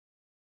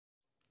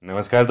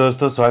नमस्कार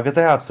दोस्तों, स्वागत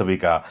है आप सभी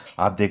का।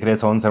 आप देख रहे हैं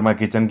सोहन शर्मा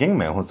किचन किंग।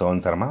 मैं हूं सोहन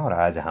शर्मा और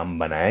आज हम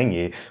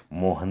बनाएंगे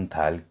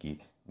मोहनथाल की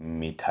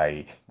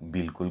मिठाई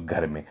बिल्कुल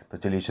घर में। तो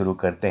चलिए शुरू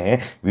करते हैं।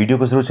 वीडियो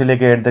को शुरू से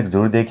लेकर एंड तक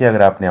जरूर देखिए।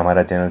 अगर आपने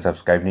हमारा चैनल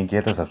सब्सक्राइब नहीं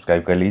किया तो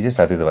सब्सक्राइब कर लीजिए,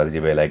 साथ ही दबा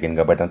दीजिए बेल आइकन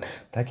का बटन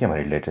ताकि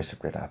हमारी लेटेस्ट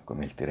अपडेट आपको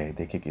मिलती रहे।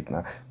 देखिए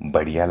कितना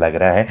बढ़िया लग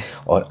रहा है।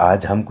 और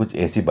आज हम कुछ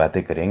ऐसी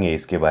बातें करेंगे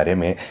इसके बारे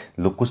में।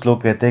 कुछ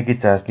लोग कहते हैं कि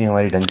चाशनी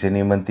हमारी ढंग से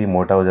नहीं बनती,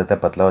 मोटा हो जाता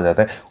है, पतला हो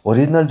जाता है।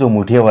 ओरिजिनल जो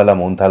मुठिया वाला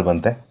मोहनथाल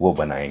बनता है वो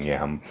बनाएंगे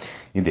हम।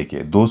 ये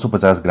देखिए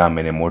 250 ग्राम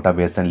मैंने मोटा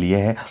बेसन लिए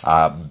है।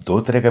 आप दो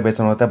तरह का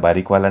बेसन होता है,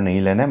 बारीक वाला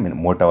नहीं लेना है,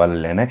 मोटा वाला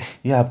लेना है।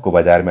 ये आपको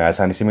बाजार में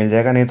आसानी से मिल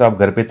जाएगा, नहीं तो आप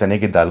घर पे चने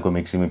की दाल को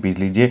मिक्सी में पीस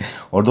लीजिए।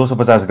 और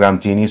 250 ग्राम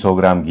चीनी, 100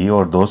 ग्राम घी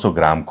और 200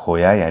 ग्राम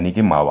खोया यानी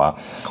कि मावा।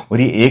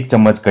 और ये 1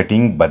 चम्मच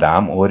कटिंग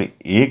बादाम और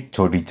 1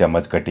 छोटी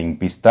चम्मच कटिंग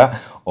पिस्ता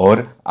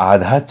और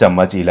आधा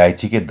चम्मच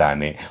इलायची के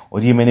दाने।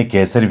 और ये मैंने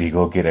केसर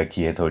भिगो के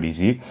रखी है थोड़ी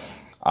सी।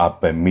 आप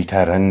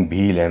मीठा रंग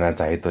भी लेना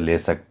चाहे तो ले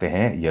सकते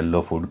हैं,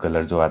 येलो फूड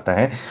कलर जो आता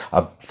है।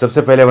 अब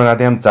सबसे पहले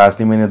बनाते हैं हम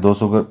चाशनी। मैंने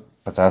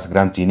 250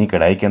 ग्राम चीनी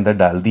कढ़ाई के अंदर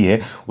डाल दी है।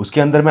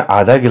 उसके अंदर मैं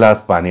आधा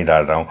गिलास पानी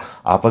डाल रहा हूँ।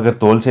 आप अगर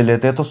तौल से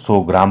लेते हैं तो 100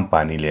 ग्राम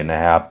पानी लेना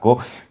है आपको।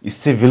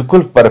 इससे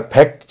बिल्कुल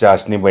परफेक्ट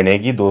चाशनी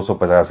बनेगी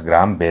 250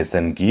 ग्राम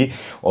बेसन की।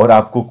 और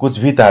आपको कुछ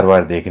भी तार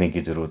वार देखने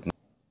की जरूरत नहीं।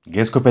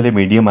 गैस को पहले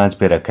मीडियम आंच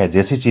पे रखा है।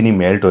 जैसे चीनी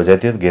मेल्ट हो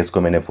जाती है तो गैस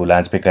को मैंने फुल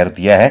आंच पे कर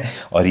दिया है।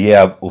 और ये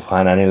अब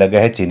उफान आने लगा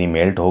है, चीनी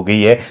मेल्ट हो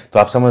गई है, तो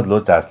आप समझ लो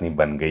चाशनी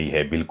बन गई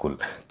है, बिल्कुल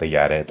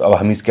तैयार है। तो अब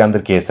हम इसके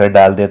अंदर केसर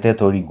डाल देते हैं,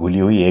 थोड़ी घुली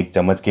हुई 1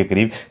 चम्मच के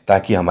करीब,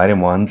 ताकि हमारे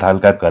मोहनथाल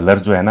का कलर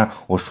जो है ना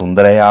वो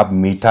सुंदर है। आप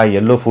मीठा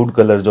येलो फूड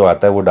कलर जो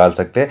आता है वो डाल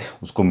सकते हैं,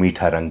 उसको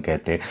मीठा रंग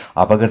कहते हैं।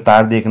 आप अगर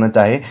तार देखना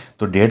चाहे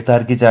तो 1.5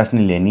 तार की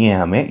चाशनी लेनी है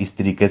हमें। इस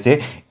तरीके से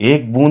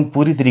 1 बूंद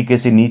पूरी तरीके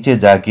से नीचे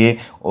जाके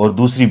और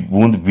दूसरी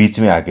बूंद बीच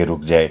में आके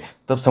रुक जाए,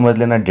 तब समझ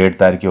लेना 1.5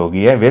 तार की हो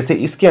गई है। वैसे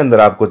इसके अंदर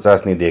आपको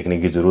चाशनी देखने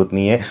की जरूरत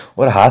नहीं है।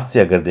 और हाथ से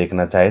अगर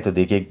देखना चाहे तो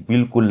देखिए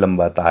बिल्कुल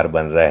लंबा तार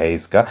बन रहा है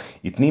इसका।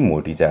 इतनी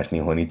मोटी चाशनी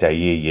होनी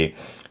चाहिए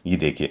ये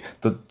देखिए।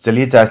 तो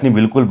चलिए चाशनी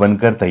बिल्कुल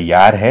बनकर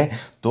तैयार है।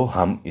 तो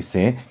हम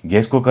इसे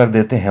गैस को कर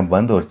देते हैं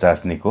बंद और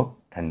चाशनी को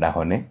ठंडा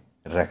होने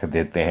रख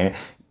देते हैं।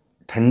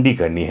 ठंडी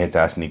करनी है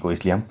चाशनी को,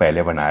 इसलिए हम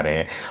पहले बना रहे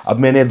हैं। अब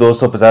मैंने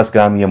 250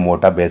 ग्राम ये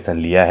मोटा बेसन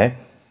लिया है।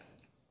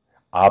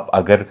 आप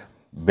अगर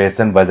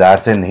बेसन बाजार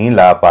से नहीं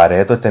ला पा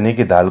रहे तो चने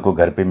की दाल को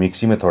घर पे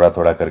मिक्सी में थोड़ा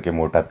थोड़ा करके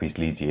मोटा पीस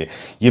लीजिए।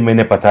 ये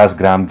मैंने 50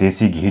 ग्राम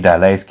देसी घी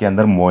डाला है इसके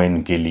अंदर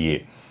मोइन के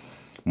लिए।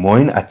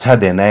 मोइन अच्छा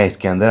देना है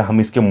इसके अंदर।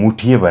 हम इसके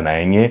मुठिए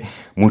बनाएंगे,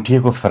 मुठिए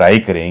को फ्राई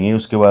करेंगे,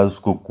 उसके बाद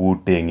उसको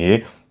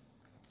कूटेंगे,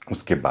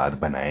 उसके बाद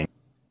बनाएंगे।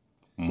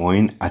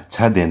 मोइन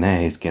अच्छा देना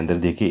है इसके अंदर।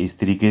 देखिए इस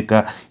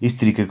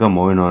तरीके का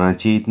मोइन होना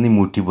चाहिए। इतनी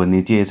मुट्ठी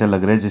बननी चाहिए, ऐसा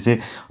लग रहा है जैसे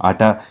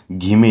आटा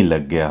घी में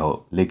लग गया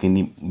हो, लेकिन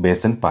ये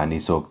बेसन पानी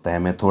सोखता है।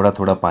 मैं थोड़ा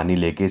थोड़ा पानी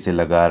लेके इसे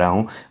लगा रहा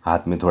हूँ,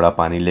 हाथ में थोड़ा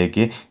पानी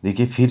लेके।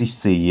 देखिए फिर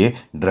इससे ये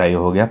ड्राई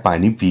हो गया,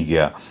 पानी पी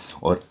गया।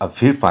 और अब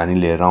फिर पानी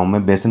ले रहा हूँ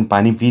मैं। बेसन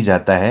पानी पी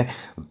जाता है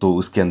तो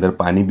उसके अंदर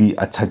पानी भी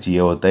अच्छा चाहिए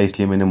होता है,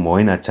 इसलिए मैंने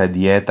मोइन अच्छा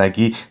दिया है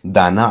ताकि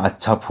दाना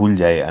अच्छा फूल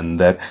जाए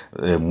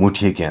अंदर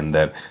मुठिए के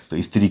अंदर। तो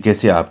इस तरीके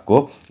से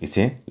आपको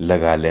इसे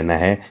लगा लेना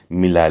है,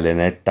 मिला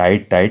लेना है,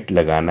 टाइट टाइट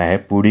लगाना है,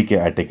 पूड़ी के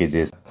आटे के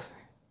जैसे।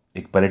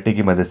 एक पलटे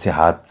की मदद से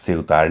हाथ से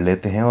उतार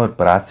लेते हैं और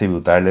परात से भी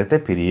उतार लेते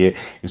हैं। फिर ये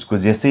इसको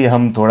जैसे ही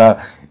हम थोड़ा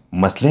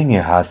मसलेंगे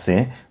हाथ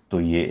से तो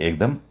ये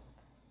एकदम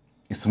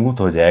स्मूथ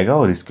हो जाएगा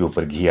और इसके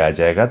ऊपर घी आ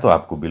जाएगा, तो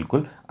आपको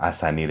बिल्कुल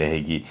आसानी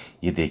रहेगी।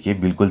 ये देखिए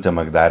बिल्कुल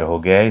चमकदार हो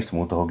गया है,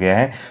 स्मूथ हो गया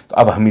है। तो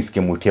अब हम इसके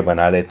मुठिए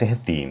बना लेते हैं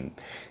 3।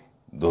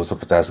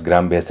 250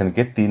 ग्राम बेसन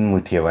के 3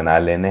 मुठिए बना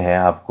लेने हैं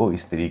आपको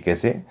इस तरीके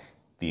से,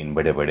 3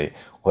 बड़े बड़े।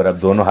 और अब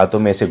दोनों हाथों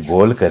में ऐसे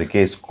गोल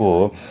करके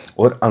इसको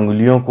और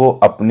अंगुलियों को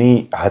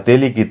अपनी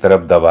हथेली की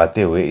तरफ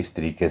दबाते हुए इस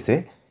तरीके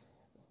से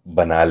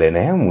बना लेने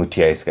हैं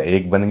मुठिया। इसका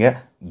एक बन गया,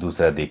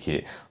 दूसरा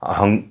देखिए।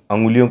 हम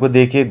अंगुलियों को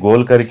देखिए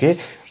गोल करके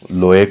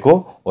लोहे को,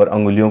 और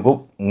अंगुलियों को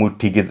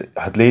मुट्ठी की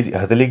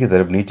हथेली की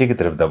तरफ नीचे की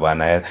तरफ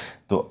दबाना है।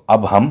 तो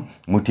अब हम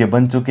मुठिया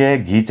बन चुके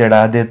हैं। घी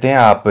चढ़ा देते हैं।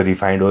 आप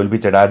रिफाइंड ऑयल भी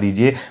चढ़ा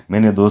दीजिए।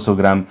 मैंने 200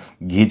 ग्राम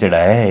घी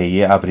चढ़ाया है।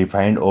 ये आप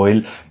रिफाइंड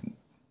ऑयल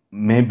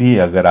में भी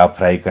अगर आप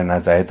फ्राई करना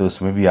चाहे तो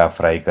उसमें भी आप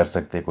फ्राई कर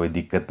सकते हैं, कोई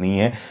दिक्कत नहीं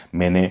है।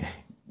 मैंने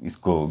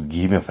इसको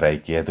घी में फ्राई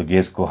किया है। तो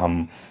गैस को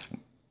हम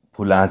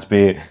फुल आंच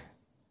पे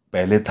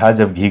पहले था,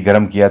 जब घी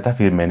गर्म किया था,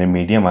 फिर मैंने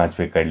मीडियम आंच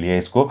पे कर लिया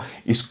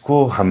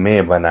इसको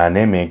हमें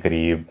बनाने में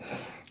करीब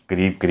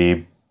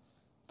करीब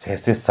 6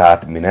 से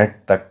 7 मिनट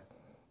तक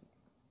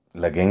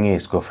लगेंगे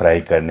इसको फ्राई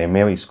करने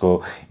में।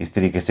 इसको इस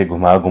तरीके से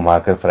घुमा घुमा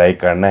कर फ्राई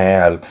करना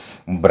है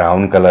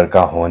ब्राउन कलर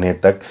का होने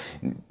तक।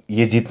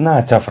 ये जितना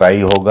अच्छा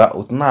फ्राई होगा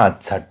उतना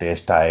अच्छा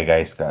टेस्ट आएगा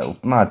इसका,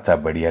 उतना अच्छा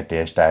बढ़िया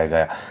टेस्ट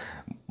आएगा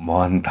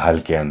मोहनथाल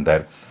के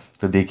अंदर।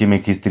 तो देखिए मैं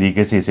किस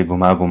तरीके से इसे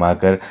घुमा घुमा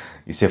कर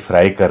इसे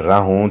फ्राई कर रहा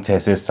हूँ। 6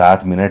 से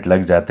 7 मिनट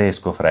लग जाते हैं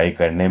इसको फ्राई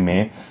करने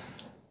में।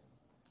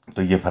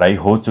 तो ये फ्राई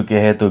हो चुके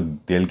हैं, तो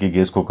तेल की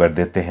गैस को कर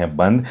देते हैं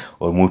बंद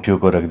और मुठियों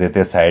को रख देते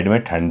हैं साइड में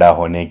ठंडा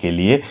होने के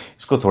लिए।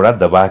 इसको थोड़ा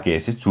दबा के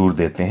ऐसे चूर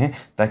देते हैं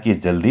ताकि ये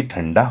जल्दी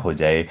ठंडा हो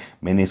जाए।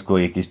 मैंने इसको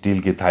एक स्टील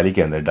की थाली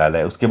के अंदर डाला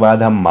है। उसके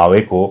बाद हम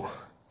मावे को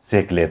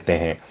सेक लेते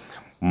हैं।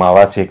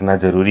 मावा सेकना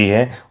ज़रूरी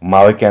है।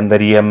 मावे के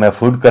अंदर ये मैं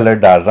फूड कलर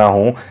डाल रहा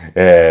हूँ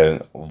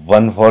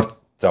 1/4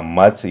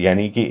 चम्मच,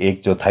 यानी कि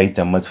 1/4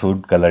 चम्मच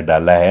फूड कलर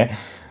डाला है।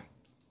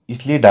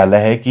 इसलिए डाला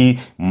है कि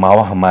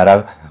मावा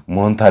हमारा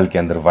मोहनथाल के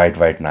अंदर वाइट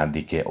वाइट ना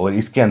दिखे। और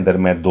इसके अंदर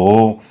मैं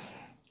 2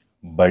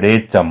 बड़े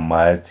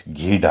चम्मच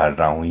घी डाल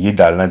रहा हूँ। ये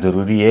डालना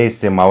ज़रूरी है,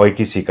 इससे मावे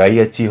की सिकाई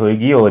अच्छी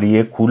होगी और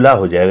ये खुला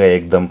हो जाएगा,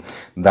 एकदम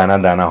दाना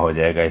दाना हो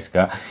जाएगा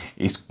इसका।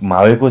 इस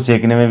मावे को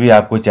सेकने में भी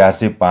आपको 4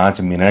 से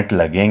 5 मिनट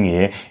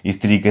लगेंगे।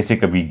 इस तरीके से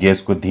कभी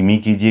गैस को धीमी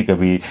कीजिए,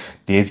 कभी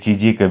तेज़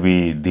कीजिए,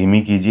 कभी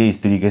धीमी कीजिए।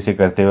 इस तरीके से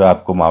करते हुए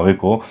आपको मावे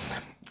को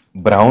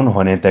ब्राउन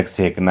होने तक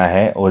सेकना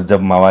है। और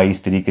जब मावा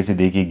इस तरीके से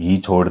देखिए घी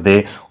छोड़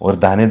दे और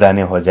दाने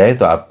दाने हो जाए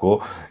तो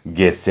आपको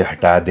गैस से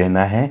हटा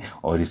देना है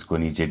और इसको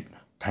नीचे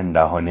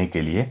ठंडा होने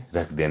के लिए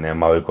रख देना है।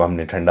 मावे को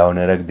हमने ठंडा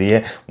होने रख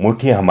दिए,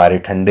 मुट्ठी हमारे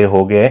ठंडे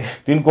हो गए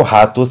तो इनको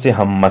हाथों से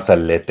हम मसल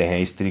लेते हैं।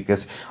 इस तरीके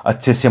से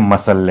अच्छे से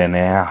मसल लेने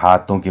हैं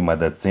हाथों की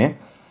मदद से।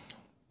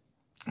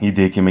 ये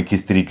देखिए मैं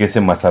किस तरीके से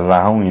मसल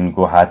रहा हूँ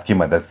इनको हाथ की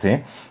मदद से।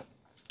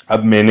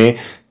 अब मैंने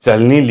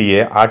चलनी ली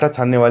है, आटा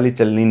छानने वाली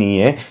चलनी नहीं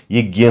है,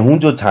 ये गेहूं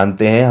जो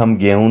छानते हैं हम,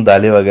 गेहूं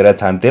दालें वगैरह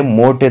छानते हैं,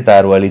 मोटे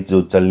तार वाली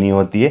जो चलनी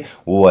होती है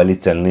वो वाली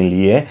चलनी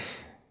ली है।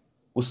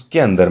 उसके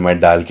अंदर मैं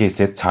डाल के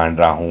इसे छान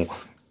रहा हूँ।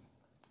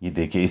 ये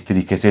देखिए इस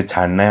तरीके से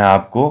छानना है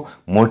आपको।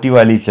 मोटी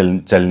वाली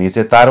चलनी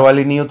से, तार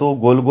वाली नहीं हो तो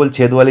गोल गोल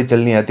छेद वाली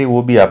चलनी आती है,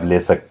 वो भी आप ले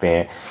सकते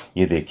हैं।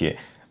 ये देखिए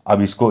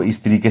अब इसको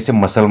इस तरीके से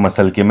मसल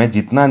मसल के मैं,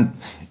 जितना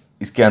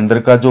इसके अंदर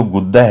का जो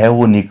गुद्दा है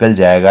वो निकल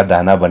जाएगा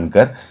दाना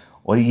बनकर।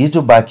 और ये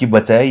जो बाकी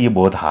बचा है ये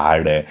बहुत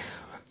हार्ड है,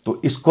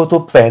 तो इसको तो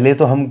पहले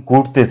तो हम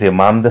कूटते थे,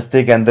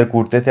 मामदस्ते के अंदर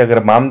कूटते थे।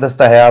 अगर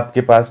मामदस्ता है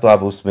आपके पास तो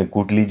आप उसमें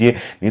कूट लीजिए,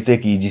 नहीं तो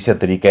एक ईजी सा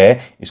तरीका है,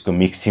 इसको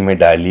मिक्सी में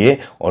डालिए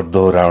और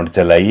 2 राउंड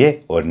चलाइए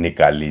और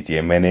निकाल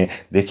लीजिए। मैंने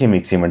देखिए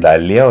मिक्सी में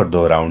डाल लिया और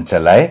 2 राउंड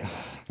चलाए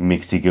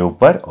मिक्सी के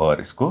ऊपर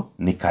और इसको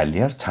निकाल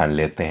लिया और छान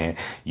लेते हैं।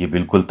 ये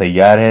बिल्कुल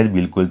तैयार है,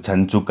 बिल्कुल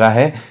छन चुका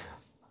है।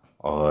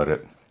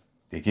 और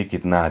देखिए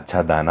कितना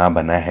अच्छा दाना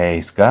बना है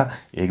इसका,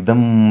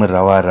 एकदम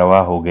रवा रवा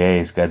हो गया है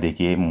इसका।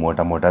 देखिए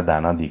मोटा मोटा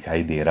दाना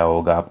दिखाई दे रहा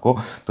होगा आपको।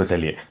 तो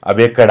चलिए अब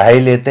एक कढ़ाई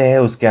लेते हैं,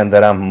 उसके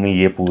अंदर हम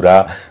ये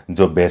पूरा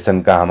जो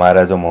बेसन का,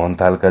 हमारा जो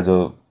मोहनथाल का जो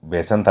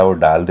बेसन था वो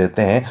डाल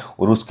देते हैं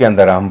और उसके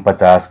अंदर हम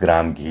 50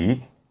 ग्राम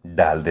घी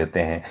डाल देते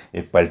हैं।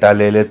 एक पलटा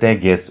ले लेते हैं,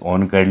 गैस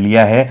ऑन कर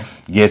लिया है,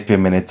 गैस पे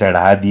मैंने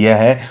चढ़ा दिया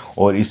है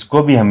और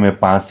इसको भी हमें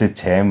 5 से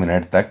 6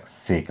 मिनट तक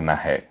सेकना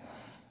है।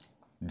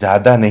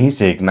 ज़्यादा नहीं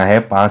सेकना है,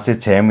 5 से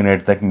 6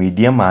 मिनट तक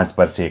मीडियम आंच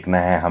पर सेकना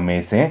है हमें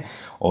इसे।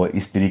 और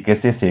इस तरीके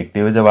से सेकते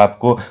हुए जब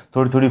आपको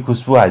थोड़ी थोड़ी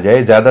खुशबू आ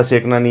जाए, ज़्यादा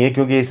सेकना नहीं है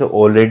क्योंकि इसे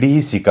ऑलरेडी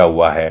ही सिका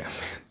हुआ है,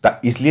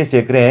 इसलिए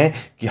सेक रहे हैं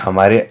कि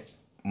हमारे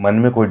मन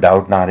में कोई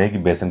डाउट ना रहे कि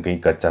बेसन कहीं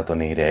कच्चा तो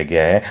नहीं रह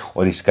गया है।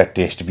 और इसका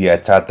टेस्ट भी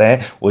अच्छा आता है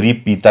और ये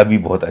पीता भी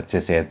बहुत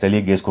अच्छे से है।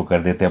 चलिए गैस को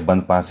कर देते हैं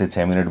बंद। 5 से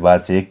 6 मिनट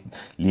बाद सेक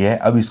लिया है।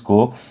 अब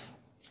इसको,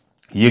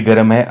 ये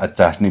गर्म है,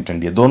 चाशनी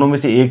ठंडी है, दोनों में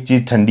से एक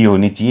चीज़ ठंडी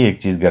होनी चाहिए, एक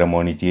चीज़ गर्म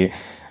होनी चाहिए।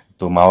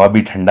 तो मावा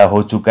भी ठंडा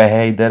हो चुका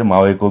है। इधर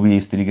मावे को भी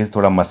इस तरीके से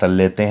थोड़ा मसल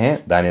लेते हैं,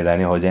 दाने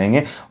दाने हो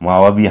जाएंगे।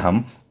 मावा भी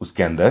हम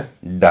उसके अंदर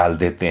डाल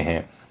देते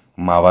हैं।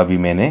 मावा भी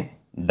मैंने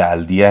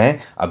डाल दिया है।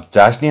 अब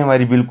चाशनी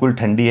हमारी बिल्कुल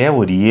ठंडी है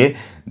और ये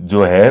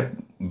जो है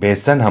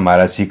बेसन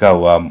हमारा सिका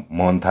हुआ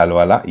मोहनथाल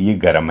वाला ये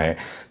गर्म है।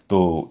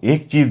 तो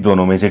एक चीज़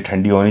दोनों में से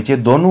ठंडी होनी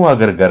चाहिए, दोनों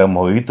अगर गर्म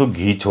होगी तो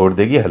घी छोड़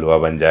देगी, हलवा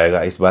बन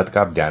जाएगा। इस बात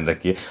का आप ध्यान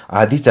रखिए।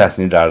 आधी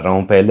चाशनी डाल रहा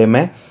हूँ पहले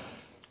मैं,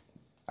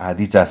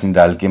 आधी चाशनी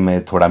डाल के मैं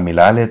थोड़ा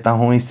मिला लेता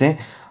हूँ इसे।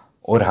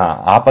 और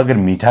हाँ, आप अगर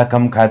मीठा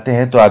कम खाते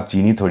हैं तो आप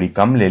चीनी थोड़ी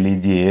कम ले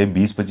लीजिए,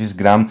 20-25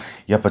 ग्राम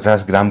या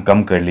 50 ग्राम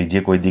कम कर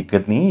लीजिए, कोई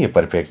दिक्कत नहीं है, ये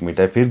परफेक्ट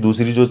मीठा है। फिर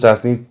दूसरी जो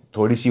चाशनी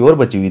थोड़ी सी और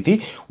बची हुई थी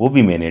वो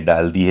भी मैंने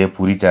डाल दी है,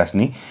 पूरी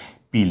चाशनी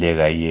पी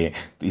लेगा ये।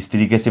 तो इस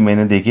तरीके से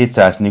मैंने देखिए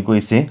चाशनी को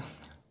इसे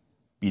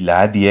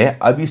पिला दिया है।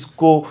 अब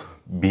इसको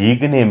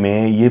भीगने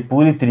में ये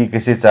पूरी तरीके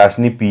से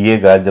चाशनी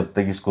पिएगा जब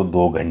तक इसको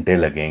 2 घंटे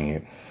लगेंगे।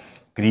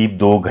 करीब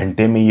 2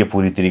 घंटे में ये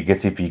पूरी तरीके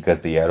से पी कर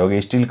तैयार हो गया।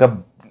 स्टील का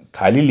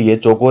थाली लिए,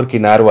 चौकोर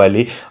किनार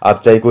वाली, आप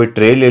चाहे कोई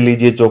ट्रे ले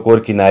लीजिए चौकोर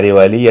किनारे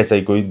वाली, या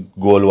चाहे कोई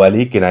गोल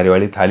वाली किनारे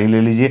वाली थाली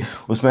ले लीजिए,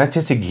 उसमें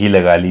अच्छे से घी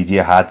लगा लीजिए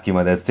हाथ की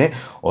मदद से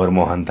और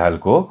मोहनथाल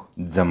को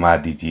जमा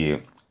दीजिए।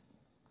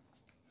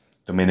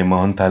 तो मैंने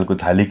मोहनथाल को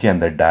थाली के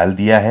अंदर डाल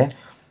दिया है।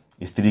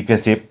 इस तरीके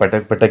से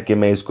पटक पटक के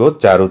मैं इसको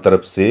चारों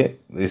तरफ से,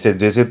 जैसे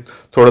जैसे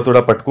थोड़ा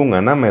थोड़ा पटकूंगा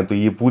ना मैं, तो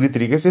ये पूरी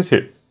तरीके से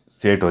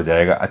सेट हो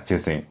जाएगा अच्छे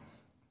से।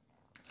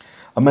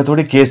 अब मैं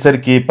थोड़े केसर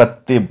के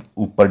पत्ते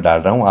ऊपर डाल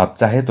रहा हूँ, आप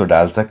चाहे तो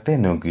डाल सकते हैं,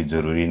 नो की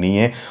ज़रूरी नहीं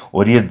है।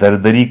 और ये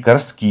दरदरी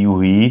क्रश की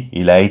हुई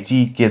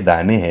इलायची के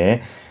दाने हैं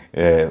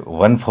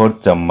 1/4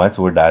 चम्मच,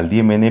 वो डाल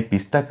दिए मैंने।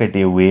 पिस्ता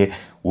कटे हुए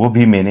वो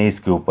भी मैंने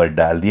इसके ऊपर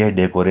डाल दिया है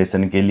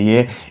डेकोरेशन के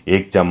लिए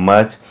 1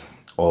 चम्मच।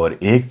 और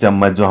 1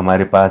 चम्मच जो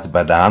हमारे पास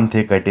बादाम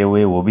थे कटे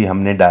हुए वो भी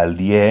हमने डाल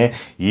दिए हैं।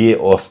 ये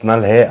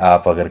ऑप्शनल है,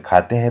 आप अगर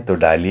खाते हैं तो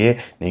डालिए,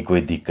 नहीं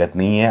कोई दिक्कत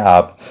नहीं है।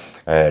 आप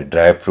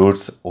ड्राई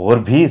फ्रूट्स और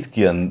भी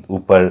इसके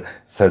ऊपर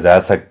सजा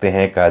सकते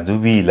हैं, काजू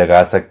भी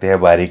लगा सकते हैं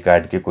बारीक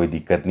काट के, कोई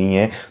दिक्कत नहीं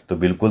है। तो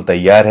बिल्कुल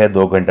तैयार है,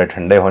 2 घंटा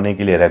ठंडे होने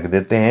के लिए रख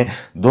देते हैं।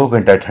 2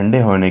 घंटा ठंडे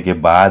होने के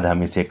बाद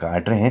हम इसे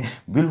काट रहे हैं।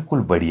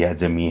 बिल्कुल बढ़िया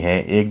जमी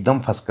है, एकदम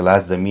फर्स्ट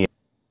क्लास जमी है।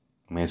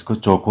 मैं इसको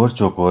चौकोर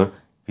चौकोर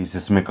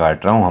पीसेस में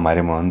काट रहा हूँ।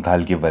 हमारे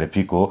मोहनथाल की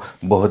बर्फ़ी को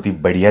बहुत ही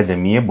बढ़िया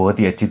जमी है, बहुत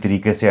ही अच्छी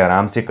तरीके से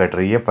आराम से कट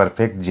रही है,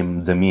 परफेक्ट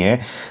जमी है।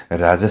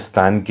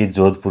 राजस्थान के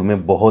जोधपुर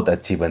में बहुत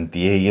अच्छी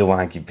बनती है ये,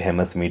 वहाँ की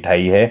फेमस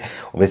मिठाई है।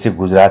 वैसे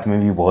गुजरात में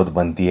भी बहुत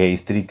बनती है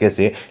इस तरीके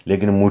से,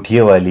 लेकिन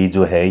मुठिया वाली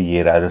जो है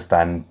ये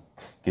राजस्थान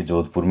कि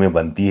जोधपुर में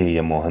बनती है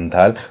ये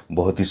मोहनथाल,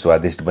 बहुत ही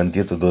स्वादिष्ट बनती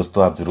है। तो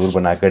दोस्तों आप ज़रूर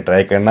बनाकर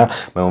ट्राई करना।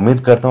 मैं उम्मीद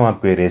करता हूँ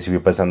आपको ये रेसिपी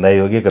पसंद आई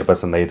होगी। अगर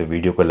पसंद आई तो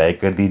वीडियो को लाइक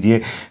कर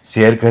दीजिए,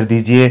 शेयर कर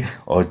दीजिए,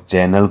 और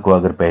चैनल को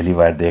अगर पहली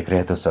बार देख रहे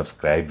हैं तो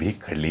सब्सक्राइब भी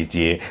कर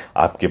लीजिए।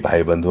 आपके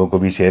भाई बंधुओं को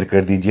भी शेयर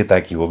कर दीजिए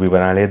ताकि वो भी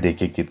बना ले।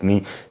 देखिए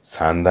कितनी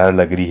शानदार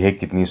लग रही है,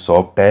 कितनी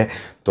सॉफ्ट है।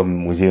 तो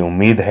मुझे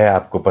उम्मीद है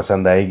आपको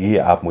पसंद आएगी।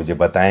 आप मुझे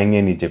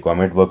बताएंगे नीचे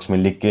कमेंट बॉक्स में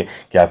लिख के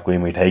कि आपको ये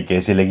मिठाई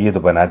कैसी लगी है। तो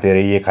बनाते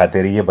रहिए,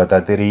 खाते रहिए,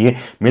 बताते रहिए।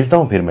 मिलता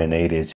हूँ फिर मैं नई रेसिपी